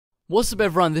What's up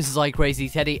everyone, this is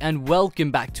iCrazyTeddy and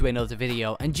welcome back to another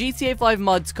video. And GTA 5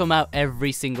 mods come out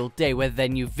every single day, whether they're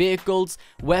new vehicles,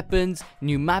 weapons,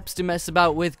 new maps to mess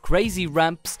about with, crazy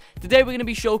ramps. Today we're going to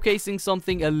be showcasing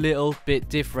something a little bit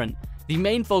different. The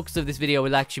main focus of this video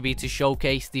will actually be to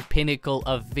showcase the Pinnacle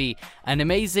of V, an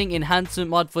amazing enhancement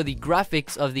mod for the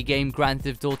graphics of the game Grand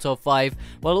Theft Auto 5,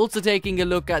 while also taking a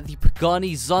look at the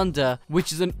PAGANI Zonda,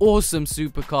 which is an awesome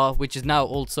supercar which has now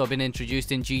also been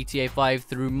introduced in GTA 5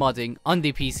 through modding on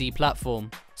the PC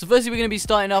platform. So firstly, we're going to be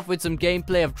starting off with some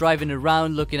gameplay of driving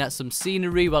around, looking at some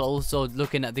scenery while also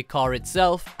looking at the car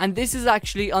itself, and this is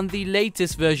actually on the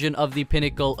latest version of the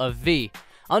Pinnacle of V.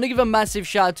 I want to give a massive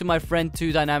shout out to my friend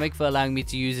 2Dynamic for allowing me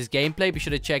to use his gameplay. Be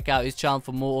sure to check out his channel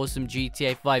for more awesome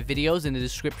GTA 5 videos in the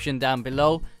description down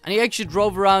below. And he actually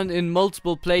drove around in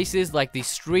multiple places like the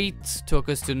streets, took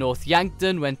us to North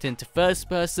Yankton, went into first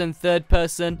person, third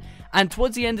person. And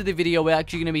towards the end of the video, we're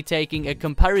actually going to be taking a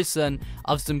comparison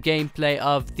of some gameplay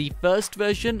of the first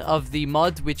version of the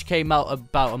mod, which came out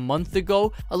about a month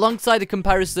ago, alongside a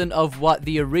comparison of what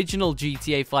the original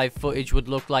GTA 5 footage would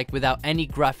look like without any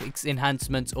graphics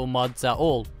enhancements or mods at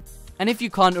all. And if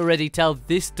you can't already tell,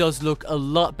 this does look a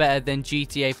lot better than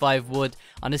GTA 5 would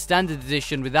on a standard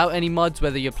edition without any mods,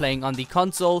 whether you're playing on the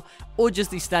console or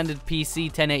just the standard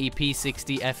PC 1080p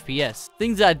 60 FPS.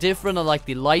 Things that are different are like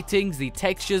the lightings, the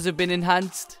textures have been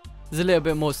enhanced, there's a little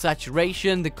bit more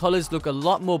saturation, the colors look a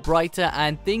lot more brighter,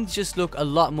 and things just look a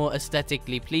lot more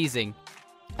aesthetically pleasing.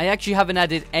 I actually haven't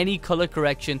added any color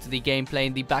correction to the gameplay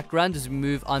in the background as we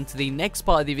move on to the next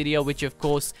part of the video, which of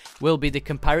course will be the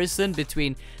comparison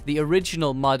between the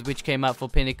original mod which came out for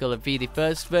Pinnacle of V, the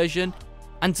first version,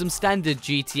 and some standard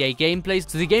GTA gameplays.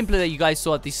 So the gameplay that you guys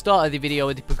saw at the start of the video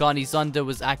with the Pagani Zonda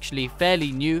was actually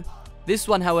fairly new. This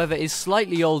one, however, is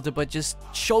slightly older, but just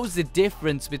shows the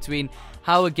difference between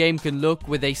how a game can look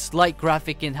with a slight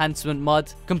graphic enhancement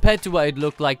mod compared to what it'd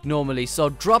look like normally. So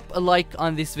drop a like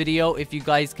on this video if you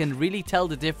guys can really tell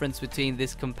the difference between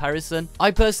this comparison. I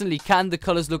personally can. The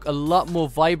colors look a lot more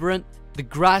vibrant. The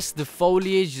grass, the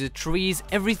foliage, the trees,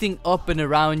 everything up and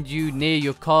around you, near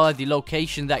your car, the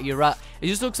location that you're at, it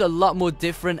just looks a lot more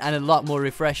different and a lot more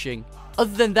refreshing.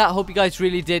 Other than that, I hope you guys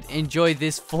really did enjoy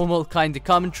this formal kind of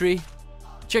commentary.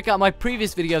 Check out my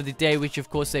previous video of the day, which of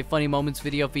course is a funny moments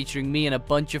video featuring me and a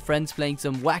bunch of friends playing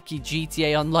some wacky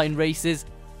GTA online races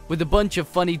with a bunch of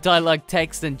funny dialogue,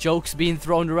 text and jokes being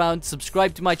thrown around.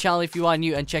 Subscribe to my channel if you are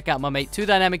new and check out my mate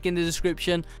 2Dynamic in the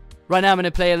description. Right now I'm going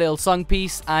to play a little song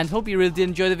piece and hope you really did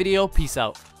enjoy the video. Peace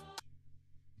out.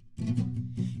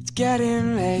 It's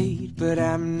getting late, but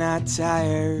I'm not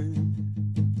tired.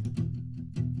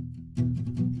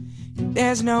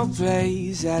 There's no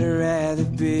place I'd rather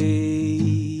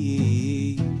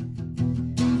be.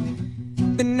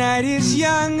 The night is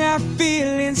young, I feel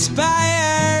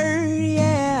inspired,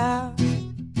 yeah.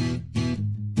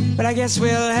 But I guess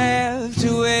we'll have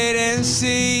to wait and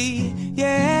see,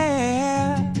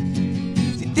 yeah.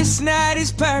 See, this night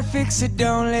is perfect, so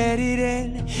don't let it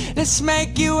end. Let's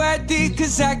make it worth it,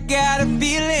 cause I got a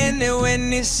feeling that when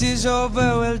this is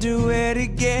over, we'll do it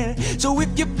again. So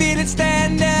if you feel it,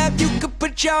 stand up, you can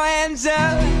put your hands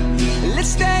up. Let's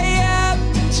stay up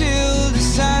till the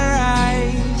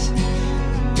sunrise,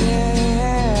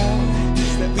 yeah.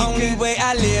 The only way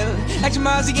I live, like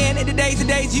tomorrow's again, and today's the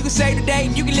days you can save the day.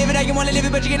 You can live it how you wanna live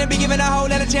it, but you're gonna be given a whole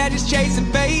lot of time just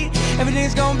chasing fate.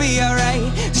 Everything's gonna be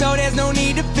alright, so there's no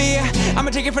need to fear. I'ma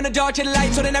take it from the dark to the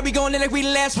light, so then I be going like we the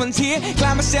last ones here.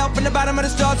 Climb myself from the bottom of the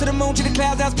stars to the moon, to the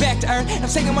clouds, I was back to earth. I'm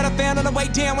taking what I found on the way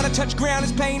down. When I touch ground,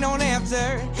 it's pain on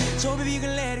after. So baby, you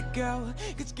can let it go,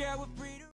 'cause girl, we're free.